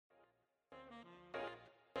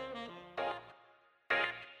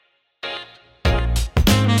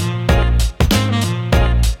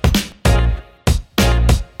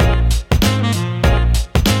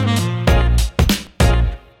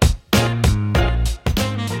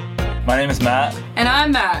name is Matt. And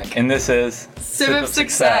I'm Mac. And this is Sip of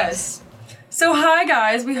Success. So hi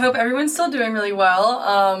guys, we hope everyone's still doing really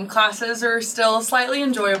well. Classes are still slightly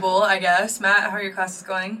enjoyable, I guess. Matt, how are your classes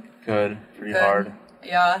going? Good. Pretty hard.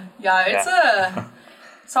 Yeah, it's a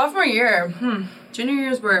sophomore year. Junior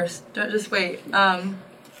year's worse. Don't just wait.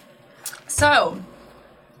 So,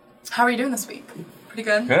 how are you doing this week? Pretty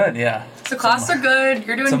good? Good, yeah. So classes are good,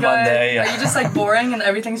 you're doing it's a good. Monday, yeah. Are you just like boring and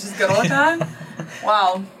everything's just good all the time?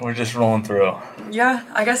 Wow. We're just rolling through. Yeah,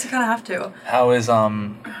 I guess you kind of have to. How is,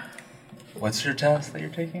 what's your test that you're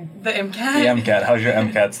taking? The MCAT? The MCAT. How's your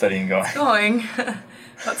MCAT studying going?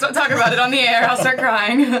 Let's not talk about it on the air. I'll start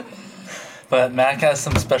crying. But Mac has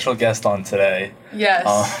some special guest on today.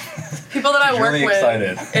 Yes. People that I work really with.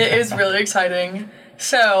 Excited. It is really exciting.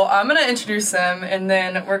 So I'm going to introduce them, and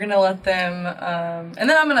then we're going to let them, and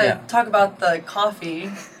then I'm going to talk about the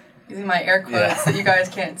coffee, using my air quotes that you guys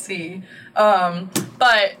can't see.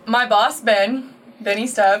 But my boss, Benny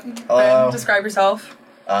Stubb. Hello. Ben, describe yourself.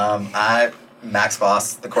 I'm Max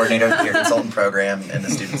Voss, the coordinator of the Peer Consultant Program in the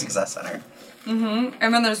Student Success Center. And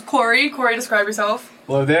then there's Corey. Corey, describe yourself.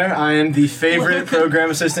 Hello there. I am the favorite program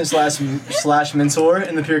assistant slash mentor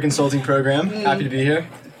in the Peer Consulting Program. Happy to be here.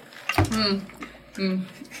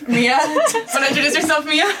 Mia, want to introduce yourself,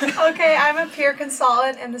 Mia? Okay, I'm a peer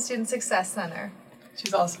consultant in the Student Success Center.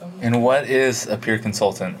 She's awesome. And what is a peer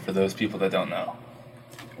consultant for those people that don't know?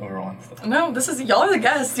 Everyone's No, y'all are the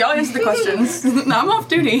guests. Y'all answer the questions. I'm off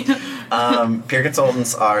duty. Peer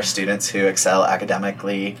consultants are students who excel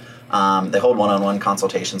academically. They hold one-on-one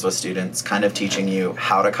consultations with students, kind of teaching you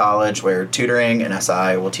how to college, where tutoring and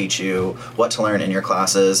SI will teach you what to learn in your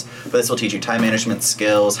classes. But this will teach you time management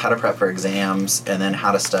skills, how to prep for exams, and then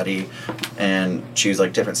how to study and choose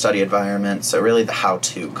like different study environments. So really the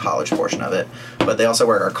how-to college portion of it. But they also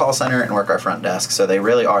work our call center and work our front desk. So they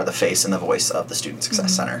really are the face and the voice of the Student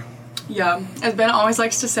Success Center. Yeah, as Ben always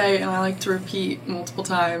likes to say, and I like to repeat multiple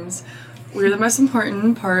times, we're the most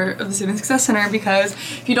important part of the Student Success Center, because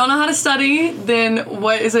if you don't know how to study, then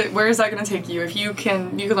where is that going to take you? If you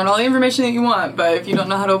can learn all the information that you want, but if you don't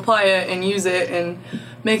know how to apply it and use it and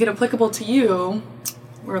make it applicable to you,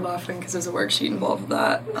 we're laughing because there's a worksheet involved with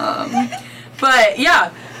that. But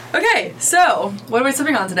yeah, okay, so what are we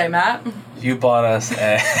sipping on today, Matt? You bought us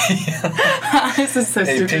a This is so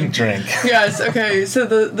stupid. pink drink. Yes, okay, so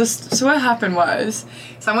so what happened was,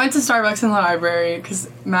 I went to Starbucks in the library because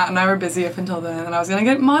Matt and I were busy up until then, and I was going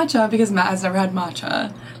to get matcha because Matt has never had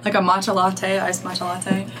matcha. Like a matcha latte, iced matcha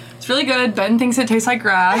latte. It's really good. Ben thinks it tastes like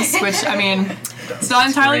grass, which, I mean, it's not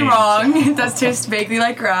entirely wrong. It does taste vaguely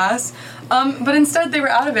like grass. But instead they were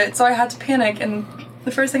out of it, so I had to panic, and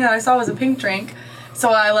the first thing that I saw was a pink drink. So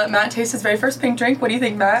I let Matt taste his very first pink drink. What do you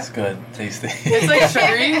think, Matt? It's good. Tasty. It's like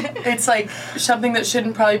sugary. It's like something that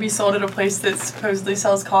shouldn't probably be sold at a place that supposedly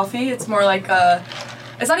sells coffee. It's more like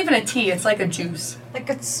it's not even a tea, it's like a juice. Like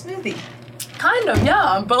a smoothie. Kind of,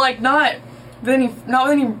 yeah, but like not with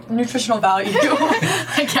any nutritional value,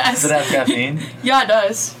 I guess. Does it have caffeine? Yeah, it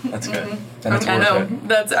does. That's good. Mm-hmm. Then it's I worth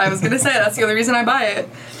know. it. I was gonna say that's the only reason I buy it.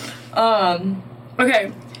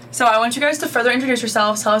 Okay. So I want you guys to further introduce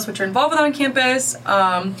yourselves, tell us what you're involved with on campus.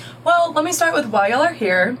 Well, let me start with why y'all are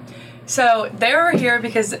here. So they are here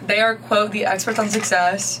because they are, quote, the experts on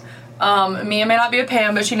success. Mia may not be a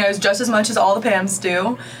Pam, but she knows just as much as all the Pams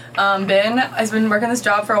do. Ben has been working this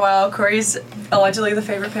job for a while. Corey's allegedly the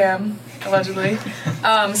favorite Pam, allegedly.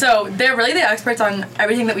 So they're really the experts on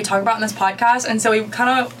everything that we talk about in this podcast, and so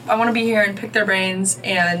I want to be here and pick their brains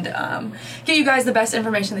and get you guys the best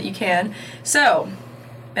information that you can. So,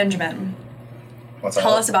 Benjamin,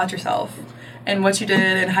 tell us about yourself and what you did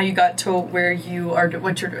and how you got to where you are,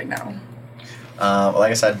 what you're doing now. Well,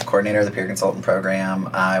 like I said, coordinator of the Peer Consultant Program.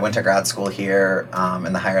 I went to grad school here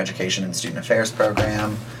in the Higher Education and Student Affairs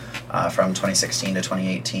Program from 2016 to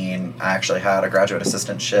 2018. I actually had a graduate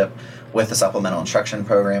assistantship with the Supplemental Instruction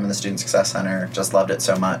Program in the Student Success Center. Just loved it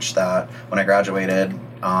so much that when I graduated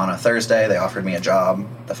on a Thursday, they offered me a job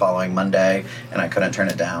the following Monday, and I couldn't turn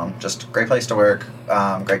it down. Just a great place to work,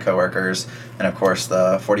 great coworkers, and of course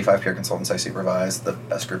the 45 peer consultants I supervise, the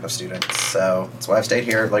best group of students. So that's why I've stayed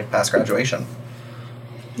here past graduation.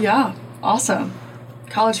 Yeah, awesome.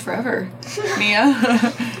 College forever.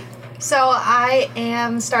 Mia? So I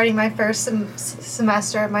am starting my first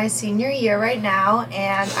semester of my senior year right now,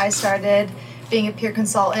 and I started being a peer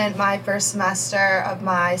consultant my first semester of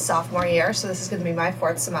my sophomore year, so this is going to be my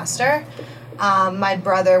fourth semester. My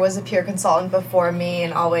brother was a peer consultant before me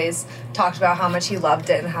and always talked about how much he loved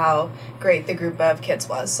it and how great the group of kids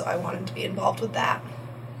was, so I wanted to be involved with that.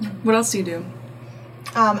 What else do you do?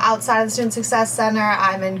 Outside of the Student Success Center,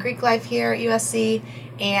 I'm in Greek life here at USC,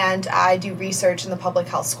 and I do research in the public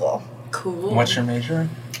health school. Cool. What's your major?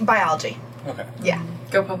 Biology. Okay. Yeah.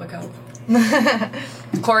 Go public health.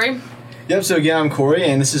 Corey? Yep, so again, I'm Corey,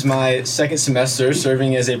 and this is my second semester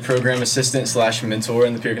serving as a program assistant / mentor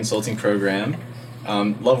in the peer consulting program.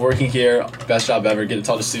 Love working here, best job ever. Get to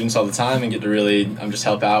talk to students all the time and get to really just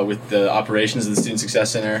help out with the operations of the Student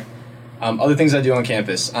Success Center. Other things I do on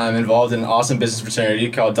campus, I'm involved in an awesome business fraternity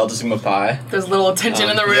called Delta Sigma Pi. There's a little tension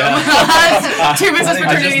in the room. yeah. Two business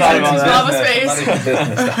fraternities in a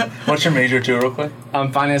space. What's your major too, real quick?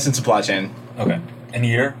 Finance and supply chain. Okay. And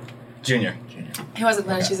year? Junior. He wasn't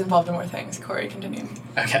finished. He's involved in more things. Corey, continue.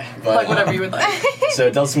 Okay. But, Like whatever you would like. So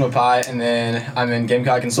Delta Sigma Pi, and then I'm in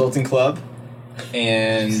Gamecock Consulting Club,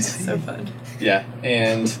 and So fun. yeah,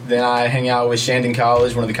 and then I hang out with Shandon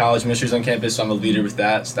College, one of the college ministries on campus, so I'm a leader with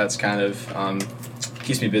that, so that's kind of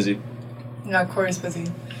keeps me busy. No, Corey's busy.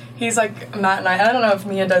 He's like Matt and I don't know if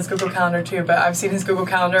Mia does Google Calendar too, but I've seen his Google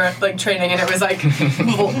Calendar like training, and it was like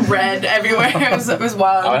red everywhere. It was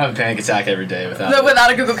wild. I would have a panic attack every day without it.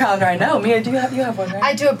 Without a Google Calendar, I know. Mia, you have one, right?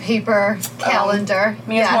 I do a paper calendar.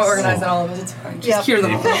 Mia's more organized than all of us. It's fine. Just Yep. hear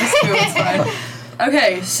them all. Just do it. It's fine.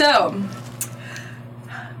 Okay, so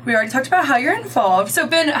we already talked about how you're involved. So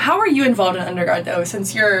Ben, how are you involved in undergrad though?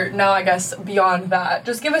 Since you're now, I guess, beyond that,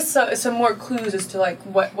 just give us some more clues as to like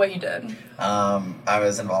what you did. I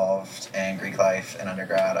was involved in Greek life in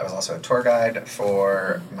undergrad. I was also a tour guide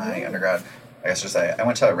for my undergrad. I guess just say I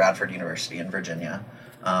went to Radford University in Virginia,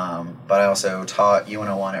 but I also taught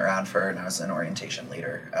U101 at Radford, and I was an orientation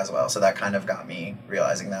leader as well. So that kind of got me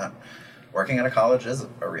realizing that working at a college is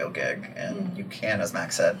a real gig, and you can, as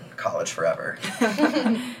Max said, college forever.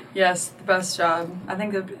 Yes, the best job. I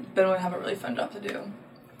think that Ben would have a really fun job to do.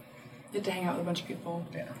 Get to hang out with a bunch of people.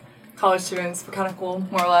 Yeah. College students were kind of cool,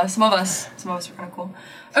 more or less. Some of us were kind of cool.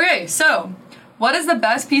 Okay, so what is the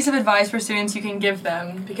best piece of advice for students you can give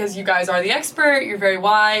them? Because you guys are the expert, you're very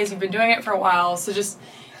wise, you've been doing it for a while, so just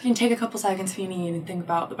you can take a couple seconds if you need and think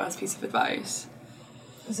about the best piece of advice.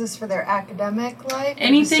 Is this for their academic life? or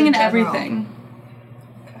Anything and just in general? everything.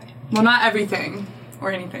 Okay. Well, not everything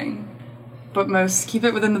or anything, but most keep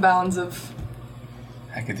it within the bounds of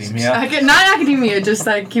Academia. not academia. Just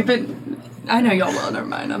like keep it. I know y'all will. Never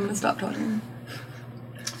mind. I'm gonna stop talking.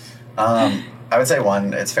 I would say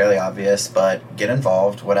one, it's fairly obvious, but get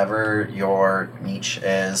involved, whatever your niche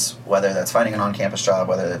is, whether that's finding an on-campus job,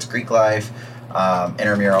 whether that's Greek life,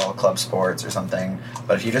 intramural, club sports, or something.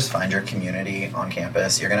 But if you just find your community on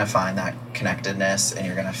campus, you're going to find that connectedness, and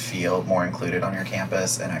you're going to feel more included on your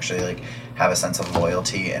campus and actually like have a sense of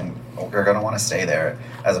loyalty, and you're going to want to stay there,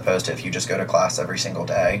 as opposed to if you just go to class every single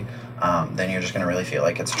day, then you're just going to really feel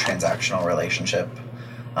like it's a transactional relationship,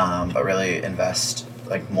 but really invest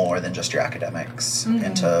like more than just your academics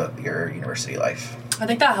into your university life. I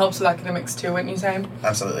think that helps with academics too, wouldn't you say?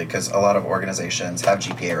 Absolutely, because a lot of organizations have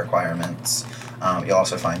GPA requirements. You'll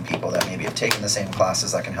also find people that maybe have taken the same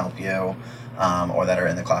classes that can help you, or that are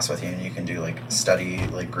in the class with you, and you can do like study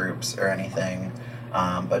like groups or anything.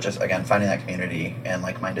 But just again, finding that community and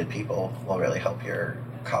like-minded people will really help your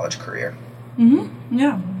college career.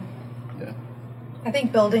 Yeah. I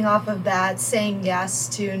think building off of that, saying yes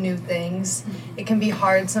to new things, it can be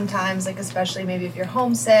hard sometimes, like especially maybe if you're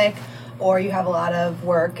homesick or you have a lot of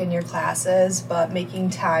work in your classes, but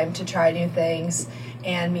making time to try new things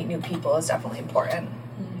and meet new people is definitely important.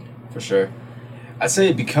 For sure. I'd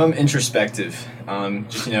say become introspective.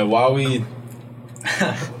 Just, while we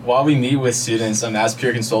meet with students as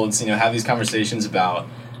peer consultants, have these conversations about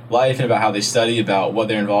life and about how they study, about what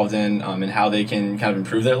they're involved in, and how they can kind of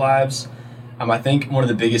improve their lives. I think one of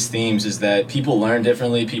the biggest themes is that people learn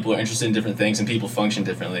differently, people are interested in different things, and people function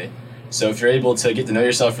differently. So if you're able to get to know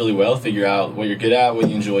yourself really well, figure out what you're good at, what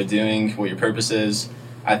you enjoy doing, what your purpose is,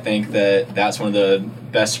 I think that that's one of the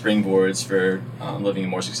best springboards for living a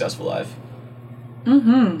more successful life.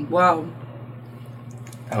 Wow.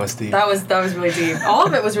 That was deep. That was really deep. All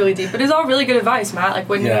of it was really deep, but it's all really good advice, Matt. Like,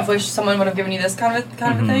 wouldn't you Yeah. have wished someone would have given you this kind of a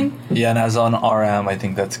thing? Yeah, and as on RM, I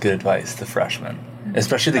think that's good advice to freshmen,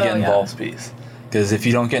 especially the get yeah. involved piece. Because if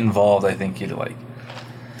you don't get involved, I think you're just might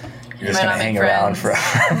gonna not make hang around friends.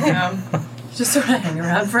 forever. Yeah. Just sort of hang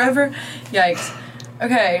around forever. Yikes.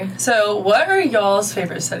 Okay, so what are y'all's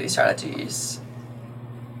favorite study strategies?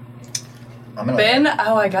 I'm gonna Ben?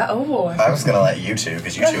 I was gonna let you two,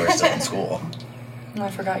 because you two are still in school. I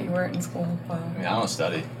forgot you weren't in school. Wow. I don't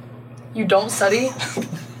study. You don't study?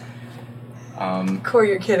 Corey,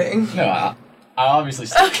 you're kidding. No, I obviously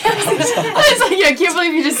study. Okay. I was like, I can't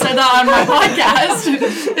believe you just said that on my podcast.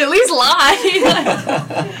 At least lie.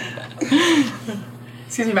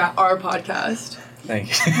 Excuse me, Matt, our podcast. Thank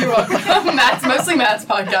you. You're welcome. Mostly Matt's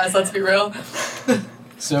podcast, let's be real.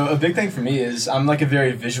 So a big thing for me is I'm like a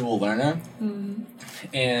very visual learner.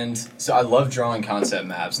 And so I love drawing concept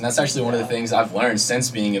maps. And that's actually one of the things I've learned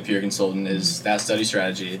since being a peer consultant is that study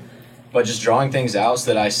strategy. But just drawing things out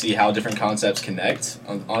so that I see how different concepts connect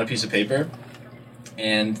on a piece of paper.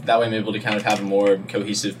 And that way I'm able to kind of have a more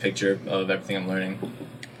cohesive picture of everything I'm learning.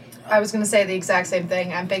 I was going to say the exact same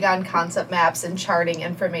thing. I'm big on concept maps and charting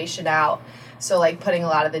information out. So like putting a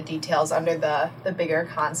lot of the details under the bigger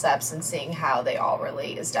concepts and seeing how they all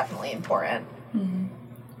relate is definitely important.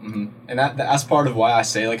 And that's part of why I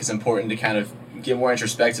say like it's important to kind of get more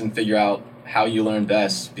introspective and figure out how you learn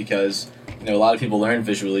best, because you know a lot of people learn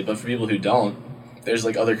visually, but for people who don't, there's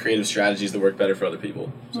like other creative strategies that work better for other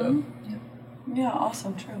people. So Yeah,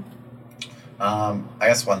 awesome, true. I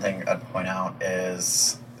guess one thing I'd point out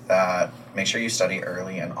is that make sure you study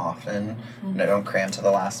early and often. Don't cram to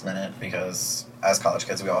the last minute, because as college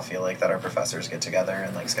kids we all feel like that our professors get together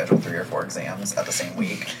and like schedule 3 or 4 exams at the same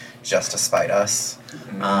week just to spite us.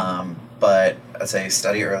 But I'd say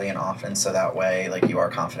study early and often, so that way like you are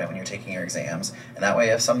confident when you're taking your exams, and that way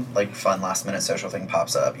if some like fun last minute social thing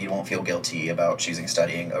pops up, you won't feel guilty about choosing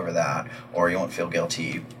studying over that, or you won't feel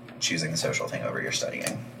guilty choosing the social thing over your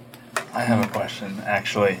studying. I have a question,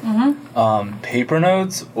 actually. Paper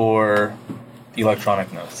notes or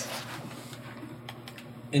electronic notes?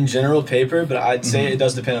 in general, paper, but I'd say it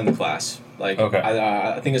does depend on the class. Like, Okay.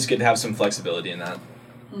 I think it's good to have some flexibility in that.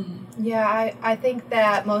 Yeah, I think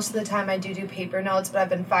that most of the time I do paper notes, but I've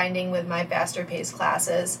been finding with my faster paced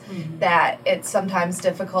classes that it's sometimes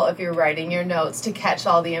difficult if you're writing your notes to catch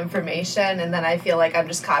all the information, and then I feel like I'm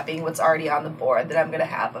just copying what's already on the board that I'm going to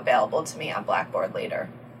have available to me on Blackboard later.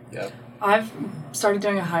 Yeah. I've started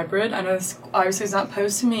doing a hybrid. I know this obviously is not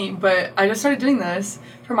posed to me, but I just started doing this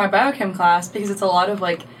for my biochem class because it's a lot of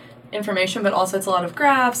like information, but also it's a lot of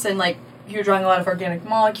graphs and like you're drawing a lot of organic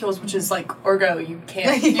molecules, which is like orgo. You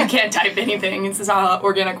can't type anything. This is how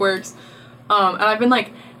organic works. And I've been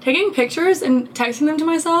like taking pictures and texting them to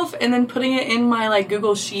myself and then putting it in my like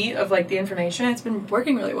Google sheet of like the information. It's been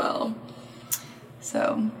working really well.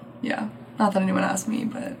 So yeah, not that anyone asked me,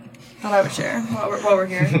 but thought I would share while we're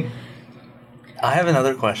here. I have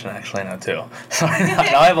another question actually now too. Sorry, now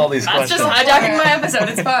I have all these That's questions. just hijacking my episode.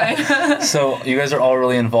 It's fine. So you guys are all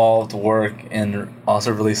really involved, work, and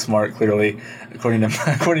also really smart. Clearly, according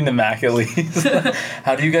to Mac at least.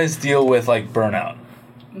 How do you guys deal with like burnout?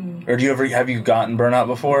 Or have you gotten burnout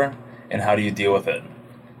before? And how do you deal with it?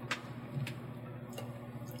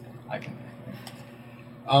 I can.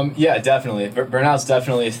 Yeah, definitely. Burnout's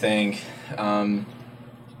definitely a thing.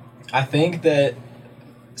 I think that.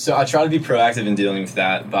 So I try to be proactive in dealing with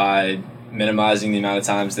that by minimizing the amount of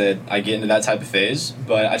times that I get into that type of phase,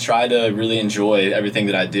 but I try to really enjoy everything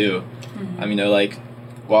that I do. I mean, like,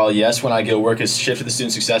 while yes, when I go work as shift at the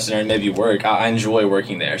Student Success Center and maybe work, I enjoy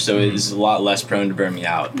working there, so it is a lot less prone to burn me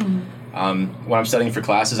out. When I'm studying for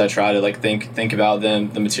classes, I try to like think about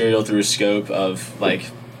the material through a scope of like,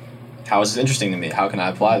 how is this interesting to me? How can I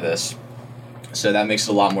apply this? So that makes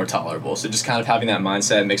it a lot more tolerable. So just kind of having that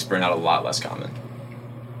mindset makes burnout a lot less common.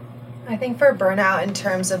 I think for burnout in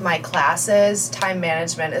terms of my classes, time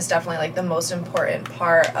management is definitely like the most important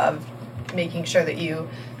part of making sure that you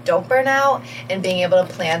don't burn out, and being able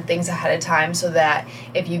to plan things ahead of time so that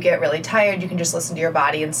if you get really tired, you can just listen to your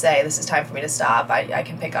body and say, this is time for me to stop. I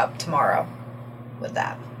can pick up tomorrow with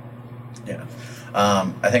that. Yeah.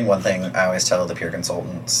 I think one thing I always tell the peer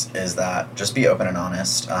consultants is that just be open and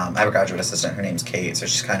honest. I have a graduate assistant, her name's Kate, so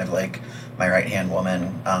she's kind of like my right-hand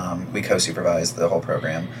woman. We co-supervise the whole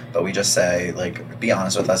program, but we just say, like, be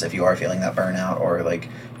honest with us if you are feeling that burnout, or like,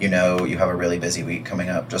 you know, you have a really busy week coming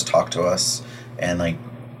up, just talk to us. And like,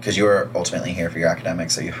 because you're ultimately here for your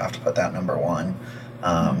academics, so you have to put that number one.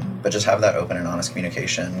 But just have that open and honest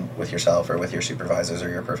communication with yourself or with your supervisors or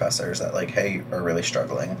your professors that like, hey, we're really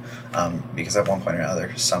struggling, because at one point or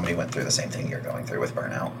another somebody went through the same thing you're going through with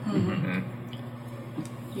burnout.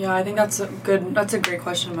 Yeah, I think that's a great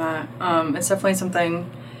question, Matt. It's definitely something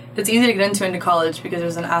that's easy to get into college because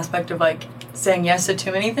there's an aspect of like saying yes to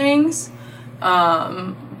too many things.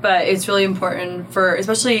 But it's really important for,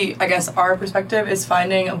 especially I guess our perspective is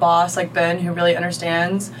finding a boss like Ben who really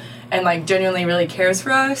understands and like genuinely really cares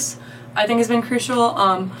for us. I think has been crucial.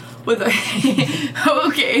 With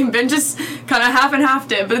okay, Ben just kind of half and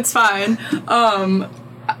halved it, but it's fine.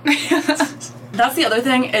 That's the other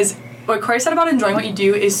thing is what Corey said about enjoying what you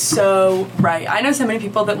do is so right. I know so many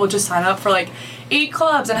people that will just sign up for like 8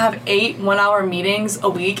 clubs and have 8 1-hour meetings a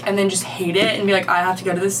week and then just hate it and be like, I have to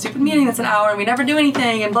go to this stupid meeting that's an hour and we never do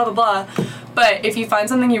anything and blah blah blah. But if you find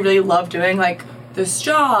something you really love doing, like this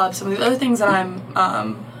job, some of the other things that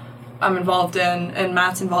I'm involved in and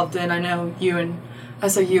Matt's involved in, I know you and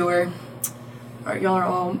SOU or y'all are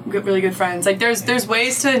all really good friends. Like there's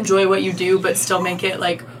ways to enjoy what you do, but still make it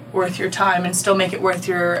like worth your time and still make it worth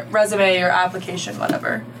your resume or application,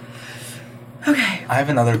 whatever. Okay. I have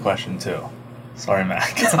another question too. Sorry,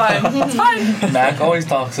 Mac. It's fine. It's fine. Mac always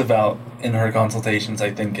talks about in her consultations, I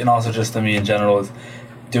think, and also just to me in general, is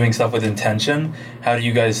doing stuff with intention. How do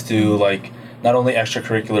you guys do like not only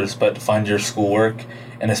extracurriculars but find your schoolwork?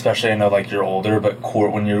 And especially I know like you're older, but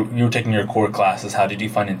when you're taking your core classes, how did you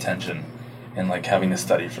find intention in like having to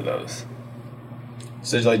study for those?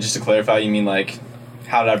 So like just to clarify, you mean like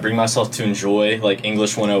how did I bring myself to enjoy like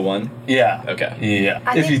English 101? Yeah. Okay. Yeah.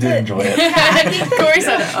 I If you think did that- enjoy it. Corey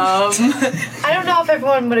said, I don't know if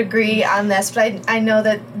everyone would agree on this, but I know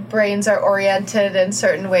that brains are oriented in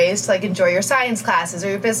certain ways to like enjoy your science classes or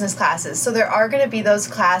your business classes. So there are going to be those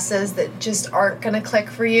classes that just aren't going to click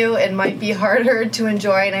for you and might be harder to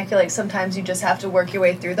enjoy, and I feel like sometimes you just have to work your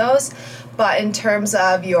way through those. But in terms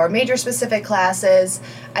of your major specific classes,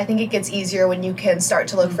 I think it gets easier when you can start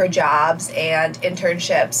to look for jobs and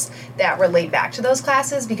internships that relate back to those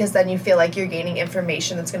classes, because then you feel like you're gaining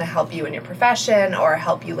information that's going to help you in your profession or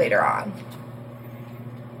help you later on.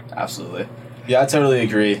 Absolutely. Yeah, I totally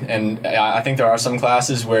agree. And I think there are some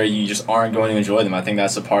classes where you just aren't going to enjoy them. I think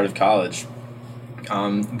that's a part of college.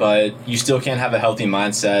 But you still can have a healthy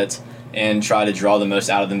mindset and try to draw the most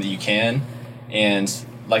out of them that you can. And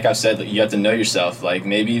like I've said, you have to know yourself. Like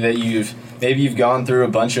maybe you've gone through a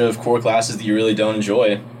bunch of core classes that you really don't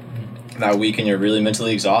enjoy that week, and you're really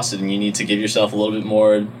mentally exhausted, and you need to give yourself a little bit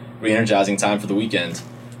more re-energizing time for the weekend.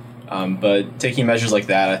 But taking measures like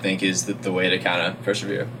that, I think, is the way to kind of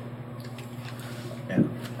persevere. Yeah.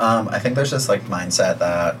 I think there's this like mindset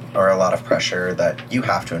that, or a lot of pressure that you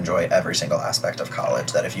have to enjoy every single aspect of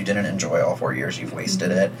college, that if you didn't enjoy all 4 years, you've wasted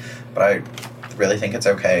it. But I really think it's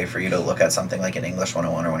okay for you to look at something like an English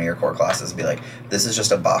 101 or one of your core classes and be like, this is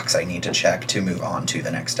just a box I need to check to move on to the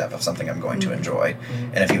next step of something I'm going to enjoy.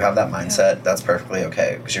 And if you have that mindset, that's perfectly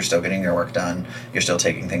okay, because you're still getting your work done, you're still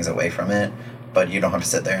taking things away from it, but you don't have to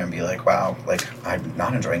sit there and be like, wow, like I'm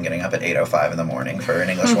not enjoying getting up at 8:05 in the morning for an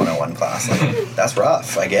English 101 class. Like, that's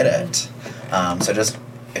rough, I get it. So just,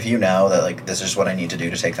 if you know that like this is what I need to do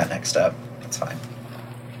to take that next step, that's fine.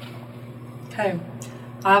 okay.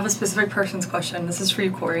 I have a specific person's question. This is for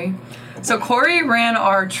you, Corey. So Corey ran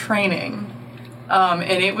our training, and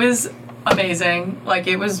it was amazing. Like,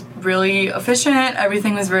 it was really efficient.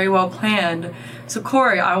 Everything was very well planned. So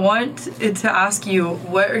Corey, I want to ask you,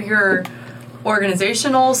 what are your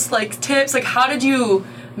organizational like tips? Like, how did you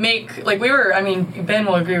make, like, Ben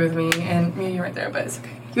will agree with me, and you weren't there, but it's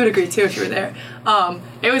okay. You would agree too if you were there.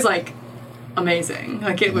 It was like amazing.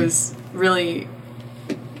 Like, it was really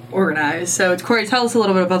organized. So Corey, tell us a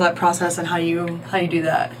little bit about that process and how you do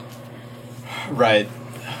that. Right.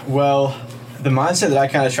 Well, the mindset that I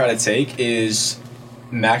kind of try to take is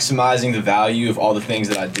maximizing the value of all the things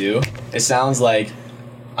that I do. It sounds like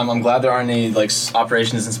I'm glad there aren't any like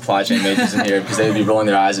operations and supply chain majors in here, because they would be rolling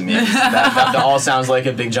their eyes at me. That all sounds like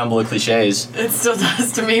a big jumble of cliches. It still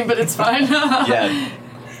does to me, but it's fine. Yeah.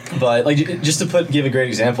 But like, just to give a great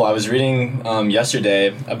example, I was reading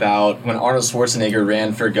yesterday about when Arnold Schwarzenegger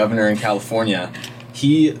ran for governor in California.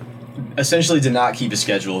 He essentially did not keep a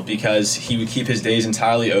schedule, because he would keep his days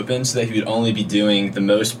entirely open so that he would only be doing the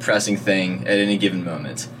most pressing thing at any given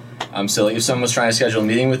moment. So like, if someone was trying to schedule a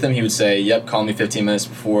meeting with him, he would say, "Yep, call me 15 minutes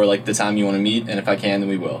before like the time you want to meet, and if I can, then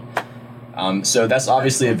we will." So that's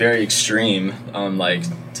obviously a very extreme, like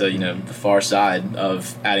to the far side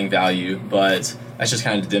of adding value, but that's just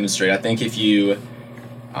kind of to demonstrate. I think if you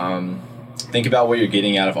think about what you're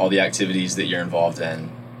getting out of all the activities that you're involved in,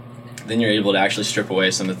 then you're able to actually strip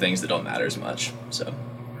away some of the things that don't matter as much. So.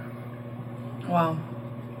 Wow.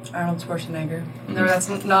 Arnold Schwarzenegger. No, that's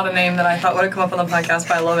not a name that I thought would have come up on the podcast,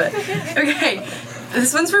 but I love it. Okay,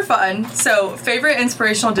 this one's for fun. So, favorite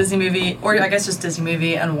inspirational Disney movie, or I guess just Disney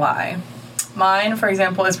movie, and why? Mine, for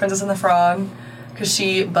example, is Princess and the Frog, because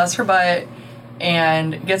she busts her butt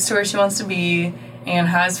and gets to where she wants to be and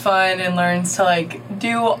has fun and learns to like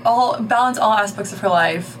balance all aspects of her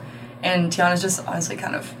life. And Tiana's just honestly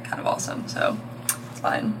kind of awesome, so it's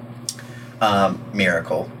fine.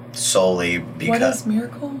 Miracle, solely because. What is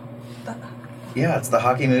Miracle? Yeah, it's the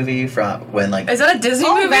hockey movie from when like. Is that a Disney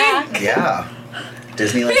movie? Mac. Yeah,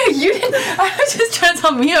 Disney like. Yeah, you didn't. I was just trying to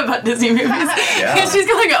tell Mia about Disney movies, Yeah. and she's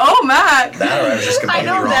going, "Oh, Mac." That, or I was just completely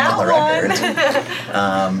I know wrong that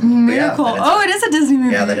on the record. Miracle. Yeah, It is a Disney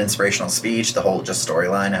movie. yeah, that inspirational speech, the whole just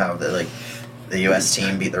storyline, how the U.S.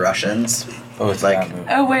 team beat the Russians. Oh, it's like. that movie.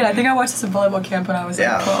 Oh wait, I think I watched this at volleyball camp when I was like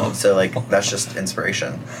Yeah, 12. so like that's just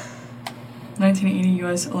inspiration. 1980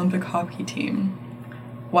 U.S. Olympic hockey team.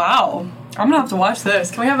 Wow. I'm gonna have to watch this.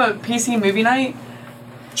 Can we have a PC movie night?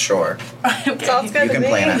 Sure. Okay. Sounds good You to can me.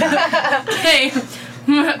 plan it out. Okay.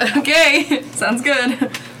 Okay. Sounds good.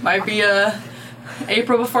 Might be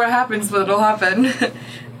April before it happens, but it'll happen.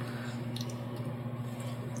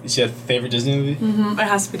 Is you have a favorite Disney movie? It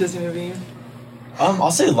has to be a Disney movie.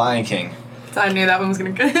 I'll say Lion King. So I knew that one was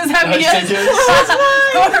gonna go. Is that No, me? it's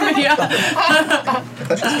Or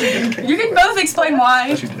Mia? You can both explain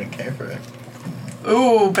why. She didn't care for it.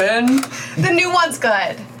 Ooh, Ben. The new one's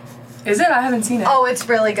good. Is it? I haven't seen it. Oh, it's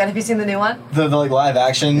really good. Have you seen the new one? The like live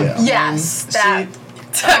action. Yeah. Yes, that.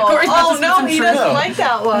 Corey's about to spit no, some he truth. doesn't No. like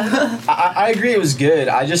that one. I agree it was good.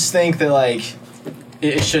 I just think that like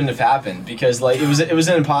it shouldn't have happened because like it was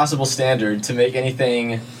an impossible standard to make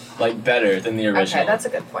anything like better than the original. Okay, that's a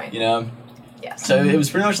good point. You know? Yes. So it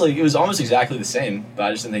was pretty much like it was almost exactly the same, but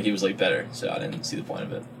I just didn't think it was like better, so I didn't see the point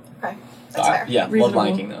of it. Okay, So that's fair. yeah, love Reasonable.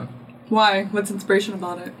 Lion King though. Why? What's inspiration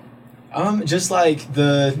about it? Just like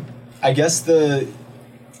I guess the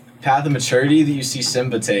path of maturity that you see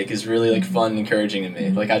Simba take is really like fun and encouraging to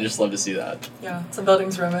me. Like I just love to see that. Yeah, it's a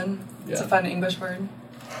Bildungsroman. It's a Yeah. fun English word.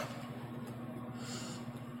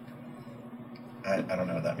 I don't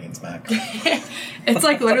know what that means, Mac. It's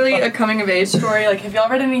like literally a coming of age story. Like, have y'all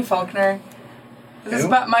read any Faulkner? This is Who?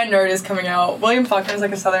 about my nerd is coming out. William Faulkner is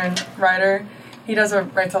like a Southern writer. He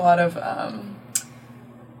writes a lot of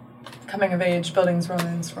coming of age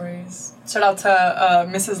Bildungsroman stories. Shout out to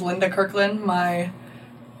Mrs. Linda Kirkland, my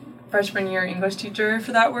freshman year English teacher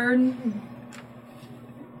for that word.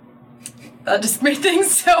 That just made things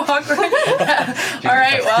so awkward.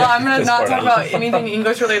 Alright, well, I'm gonna This not part talk out. about anything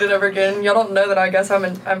English related ever again. Y'all don't know that I guess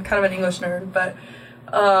I'm kind of an English nerd, but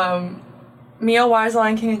Mia, why is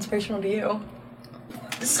Lion King inspirational to you?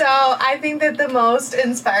 So I think that the most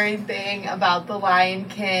inspiring thing about The Lion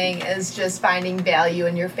King is just finding value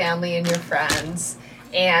in your family and your friends.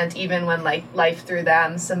 And even when like life threw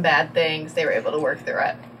them some bad things, they were able to work through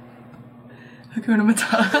it. Hakuna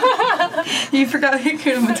Matata. You forgot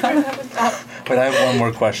Hakuna Matata. But I have one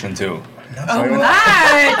more question too. Oh,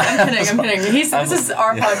 Matt! I'm kidding. This is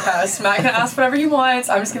our podcast. Matt can ask whatever he wants.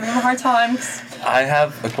 I'm just giving him a hard time. I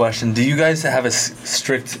have a question. Do you guys have a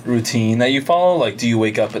strict routine that you follow? Like, do you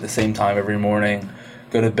wake up at the same time every morning,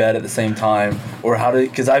 go to bed at the same time, or how do?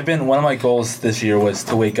 Because one of my goals this year was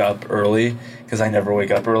to wake up early, because I never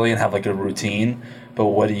wake up early and have like a routine. But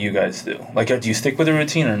what do you guys do? Like, do you stick with a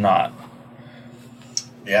routine or not?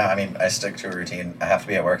 Yeah, I mean, I stick to a routine. I have to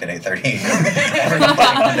be at work at 8:30 every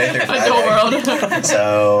Monday through Friday. Adult world.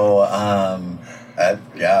 So,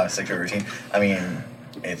 I stick to a routine. I mean,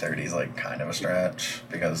 8:30 is like kind of a stretch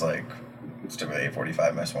because like it's typically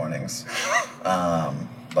 8:45 most mornings.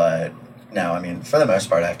 But no, I mean, for the most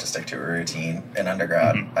part, I have to stick to a routine. In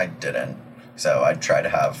undergrad, I didn't. So I try to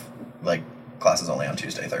have like classes only on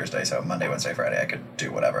Tuesday, Thursday. So Monday, Wednesday, Friday, I could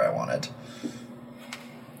do whatever I wanted.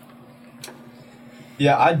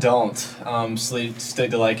 Yeah, I don't stick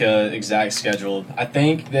to like a exact schedule. I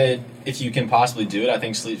think that if you can possibly do it, I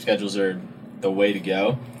think sleep schedules are the way to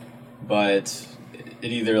go. But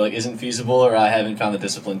it either like isn't feasible or I haven't found the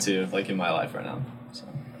discipline to like in my life right now. So.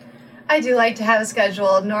 I do like to have a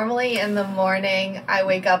schedule. Normally in the morning, I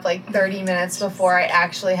wake up like 30 minutes before I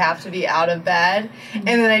actually have to be out of bed. And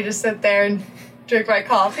then I just sit there and drink my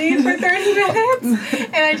coffee for 30 minutes.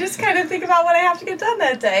 And I just kind of think about what I have to get done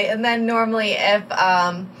that day. And then normally if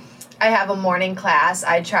I have a morning class,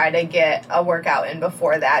 I try to get a workout in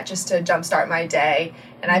before that just to jumpstart my day.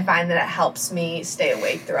 And I find that it helps me stay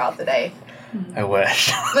awake throughout the day. I wish.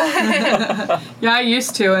 Yeah, I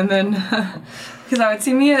used to, and then because I would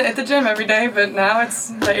see me at the gym every day, but now it's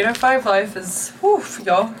the 8:05 life is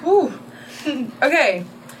y'all. Whew. Okay,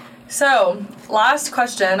 so last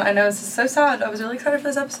question. I know this is so sad. I was really excited for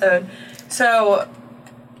this episode. So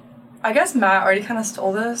I guess Matt already kind of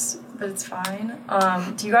stole this, but it's fine.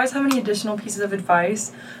 Do you guys have any additional pieces of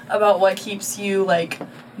advice about what keeps you like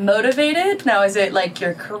motivated? Now, is it like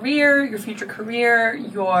your career, your future career,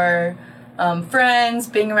 your friends,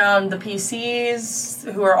 being around the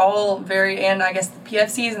PCs who are all and I guess the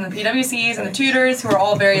PFCs and the PWCs and the tutors who are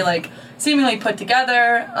all very like seemingly put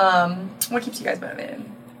together. What keeps you guys motivated?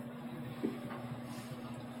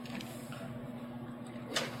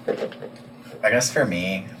 I guess for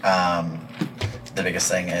me, the biggest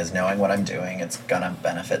thing is knowing what I'm doing. It's gonna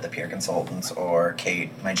benefit the peer consultants or Kate,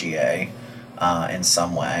 my GA, in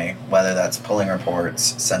some way, whether that's pulling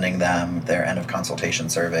reports, sending them their end of consultation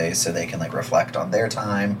surveys so they can like reflect on their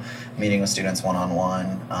time, meeting with students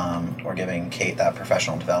one-on-one, or giving Kate that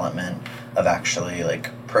professional development of actually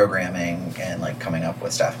like programming and like coming up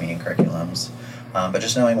with staff meeting curriculums, But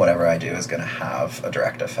just knowing whatever I do is going to have a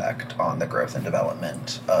direct effect on the growth and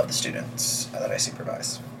development of the students that I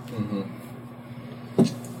supervise. Mm-hmm.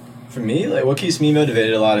 For me, like what keeps me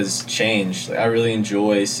motivated a lot is change. Like I really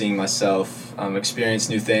enjoy seeing myself experience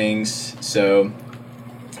new things. So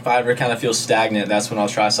if I ever kind of feel stagnant, that's when I'll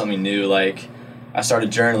try something new. Like I started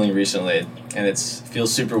journaling recently, and it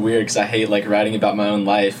feels super weird because I hate like writing about my own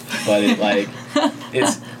life, but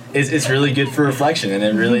it's really good for reflection, and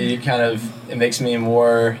it really it makes me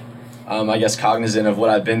more I guess cognizant of what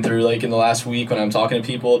I've been through like in the last week when I'm talking to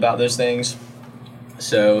people about those things.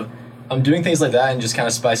 So I'm doing things like that and just kind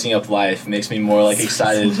of spicing up life makes me more like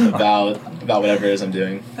excited about whatever it is I'm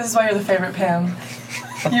doing. This is why you're the favorite Pam.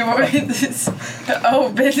 Ben's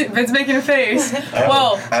making a face.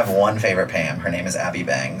 I have one favorite Pam. Her name is Abby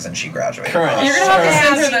Bangs, and she graduated. Correct. You're gonna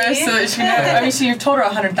have to send her this so that she knows. I mean, you've told her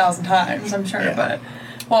 100,000 times, I'm sure. Yeah.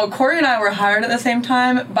 But Corey and I were hired at the same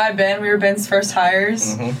time by Ben. We were Ben's first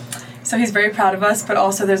hires, so he's very proud of us. But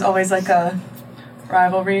also, there's always like a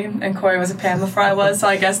rivalry, and Corey was a Pam before I was, so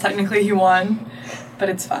I guess technically he won, but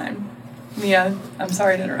it's fine. Mia, I'm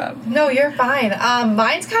sorry to interrupt. No, you're fine.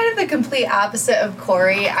 Mine's kind of the complete opposite of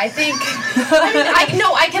Corey. I think,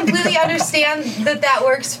 I completely understand that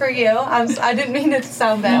works for you. I didn't mean it to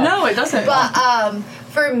sound bad. No, it doesn't. But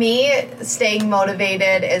for me, staying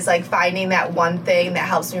motivated is like finding that one thing that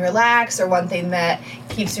helps me relax or one thing that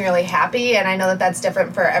keeps me really happy. And I know that that's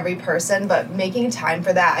different for every person, but making time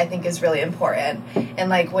for that I think is really important. And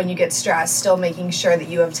like when you get stressed, still making sure that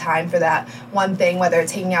you have time for that one thing, whether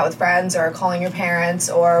it's hanging out with friends or calling your parents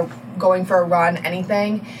or going for a run,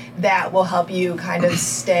 anything that will help you kind of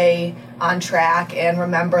stay on track and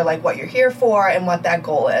remember like what you're here for and what that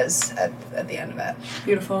goal is at the end of it.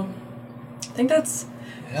 Beautiful. I think that's...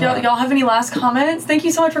 Y'all have any last comments? Thank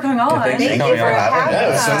you so much for coming on. Thank you for having me.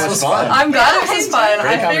 It was so much fun. I'm glad it was fun.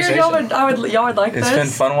 Great I figured y'all would like this. It's been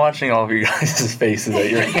fun watching all of you guys' faces at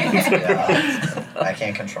your hands. I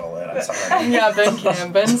can't control it. I'm sorry. Yeah, Ben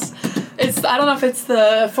can. I don't know if it's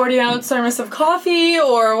the 40-ounce thermos of coffee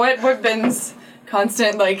or what Ben's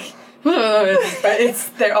constant, like, but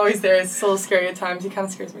they're always there. It's a little scary at times. He kind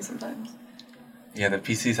of scares me sometimes. Yeah, the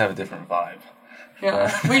PCs have a different vibe.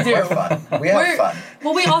 Yeah, we do. We're fun. We have fun.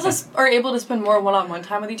 Well, we also are able to spend more one-on-one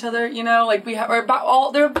time with each other, you know? Like, there are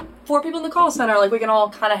 4 people in the call center. Like, we can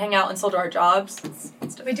all kind of hang out and still do our jobs.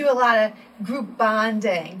 We do a lot of group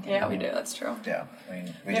bonding. Yeah, we do. That's true. Yeah. I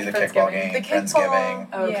mean, we Yeah, do the kickball Friendsgiving. game, The Friendsgiving.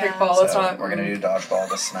 Oh, Yeah. kickball. So That's not... we're going to do dodgeball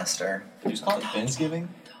this semester. Did you just call it Thanksgiving?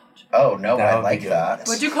 Oh, no, That I would be like good. that.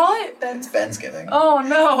 What'd you call it? It's Bensgiving. Oh,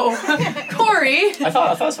 no. Corey. I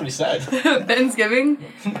thought that's what he said. Ben's giving.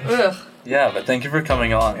 Ugh. Yeah, but thank you for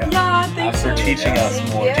coming on. Yeah, thanks For teaching us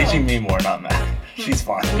more. Yeah. Teaching me more, not Matt. She's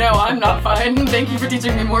fine. No, I'm not fine. Thank you for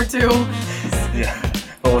teaching me more, too. Yeah.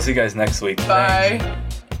 Well, we'll see you guys next week. Bye.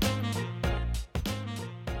 Thanks.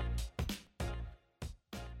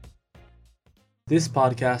 This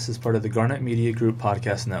podcast is part of the Garnet Media Group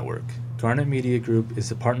Podcast Network. Garnet Media Group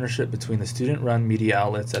is a partnership between the student-run media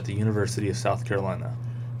outlets at the University of South Carolina.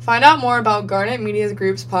 Find out more about Garnet Media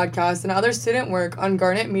Group's podcast and other student work on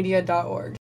garnetmedia.org.